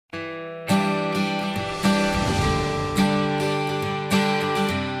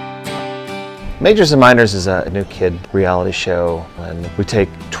Majors and Minors is a new kid reality show, and we take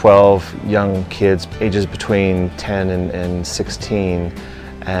 12 young kids ages between 10 and 16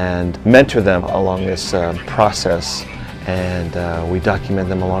 and mentor them along this process, and we document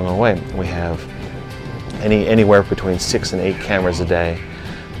them along the way. We have anywhere between 6 and 8 cameras a day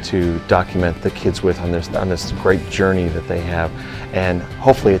to document the kids with on this great journey that they have, and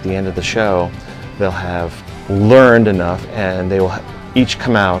hopefully at the end of the show they'll have learned enough and they will each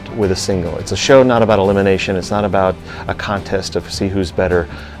come out with a single. It's a show not about elimination, it's not about a contest to see who's better,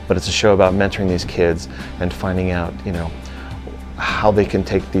 but it's a show about mentoring these kids and finding out, you know, how they can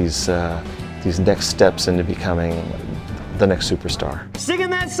take these next steps into becoming the next superstar. Singing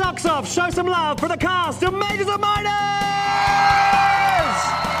their socks off, show some love for the cast of Majors and Minors!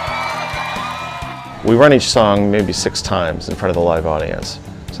 We run each song maybe 6 times in front of the live audience.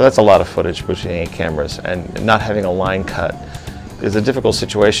 So that's a lot of footage between 8 cameras, and not having a line cut is a difficult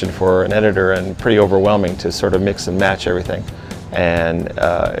situation for an editor and pretty overwhelming to sort of mix and match everything. And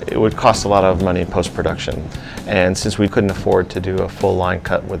it would cost a lot of money in post-production. And since we couldn't afford to do a full line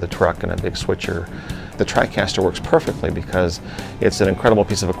cut with a truck and a big switcher, the TriCaster works perfectly because it's an incredible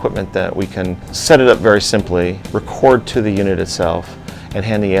piece of equipment that we can set it up very simply, record to the unit itself, and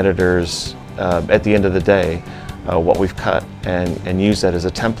hand the editors at the end of the day what we've cut, and use that as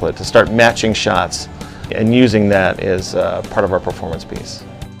a template to start matching shots and using that as part of our performance piece.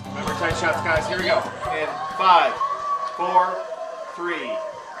 Remember, tight shots, guys. Here we go. In 5, 4, 3,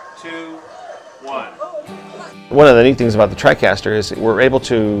 2, 1. One of the neat things about the TriCaster is we're able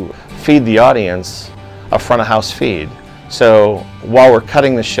to feed the audience a front of house feed. So while we're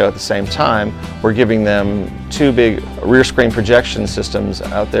cutting the show at the same time, we're giving them 2 big rear screen projection systems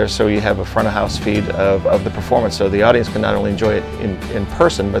out there, so you have a front of house feed of the performance, so the audience can not only enjoy it in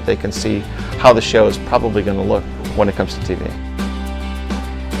person, but they can see how the show is probably going to look when it comes to TV.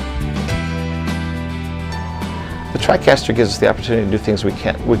 The TriCaster gives us the opportunity to do things we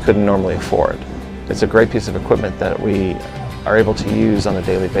couldn't normally afford. It's a great piece of equipment that we are able to use on a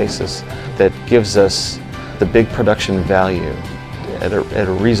daily basis that gives us the big production value at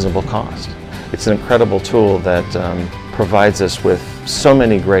a reasonable cost. It's an incredible tool that provides us with so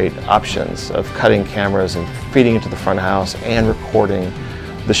many great options of cutting cameras and feeding into the front of house and recording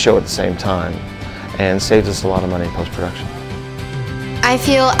the show at the same time, and saves us a lot of money in post-production. I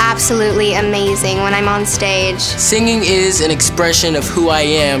feel absolutely amazing when I'm on stage. Singing is an expression of who I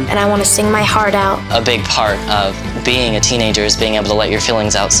am. And I want to sing my heart out. A big part of being a teenager is being able to let your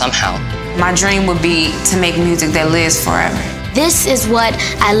feelings out somehow. My dream would be to make music that lives forever. This is what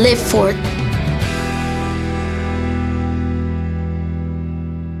I live for.